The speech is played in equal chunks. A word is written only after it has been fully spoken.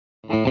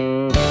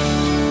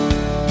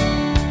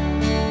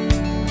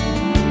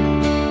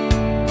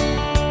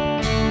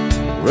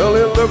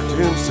looked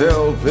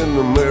himself in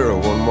the mirror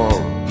one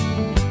morning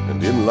and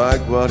didn't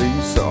like what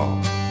he saw.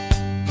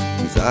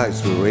 His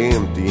eyes were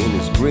empty and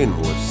his grin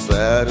was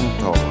sad and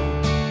torn.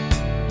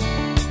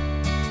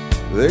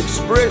 The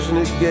expression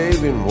it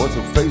gave him was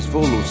a face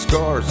full of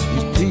scars.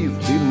 His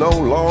teeth did no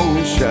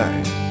longer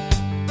shine,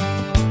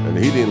 and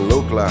he didn't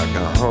look like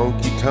a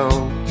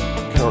honky-tonk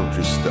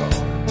country star.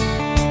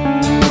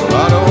 Well,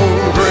 I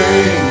don't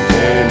drink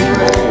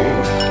anymore,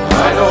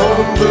 I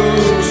don't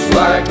booze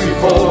like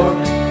before.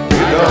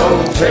 It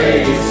don't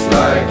taste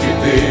like it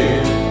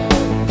did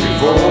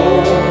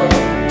before.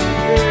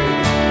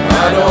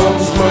 I don't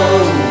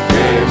smoke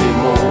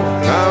anymore,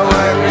 now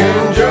I can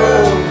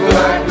joke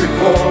like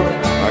before.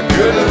 I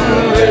couldn't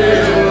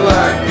live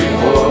like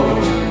before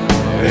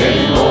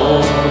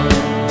anymore.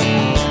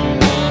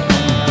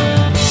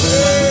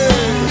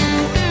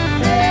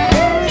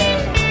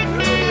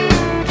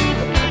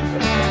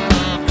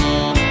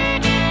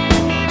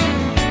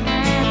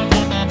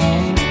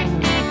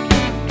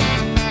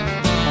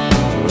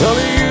 Well,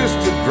 he used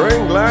to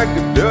drink like a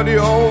dirty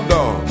old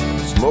dog,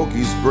 smoke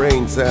his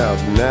brains out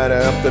night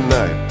after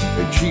night,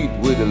 and cheat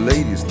with the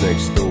ladies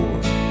next door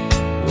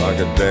like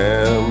a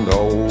damned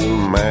old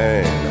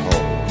man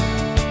whore.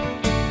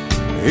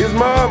 His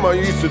mama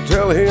used to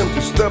tell him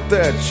to stop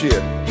that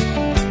shit.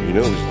 You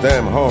know it's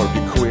damn hard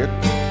to quit.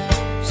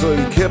 So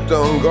he kept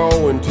on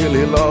going till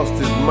he lost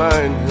his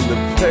mind, and the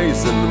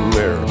face in the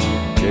mirror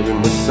gave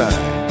him a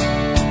sign.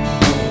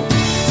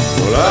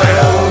 Well, I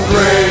don't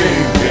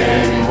drink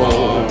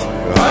anymore,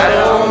 I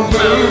don't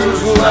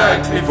booze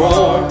like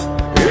before.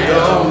 It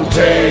don't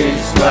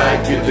taste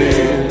like it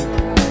did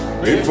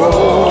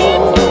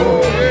before.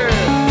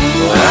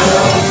 I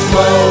don't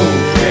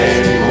smoke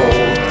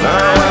anymore,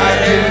 now I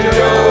can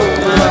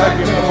joke like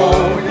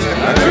before.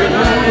 I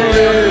couldn't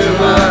live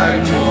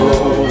like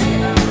before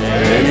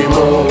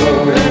anymore.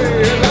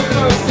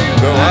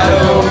 No, I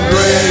don't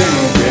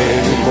drink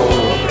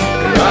anymore,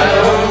 I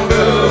don't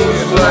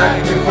booze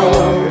like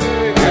before.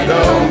 It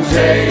don't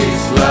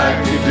taste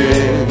like it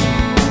did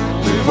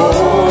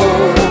before.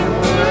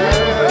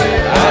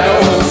 I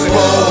don't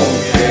smoke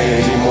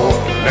anymore,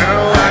 now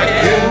I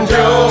can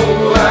joke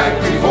like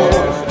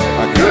before.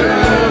 I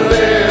couldn't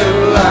live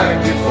like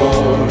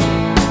before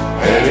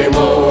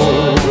anymore.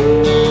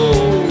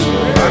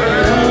 I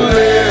couldn't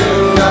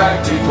live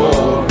like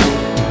before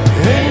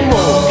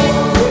anymore.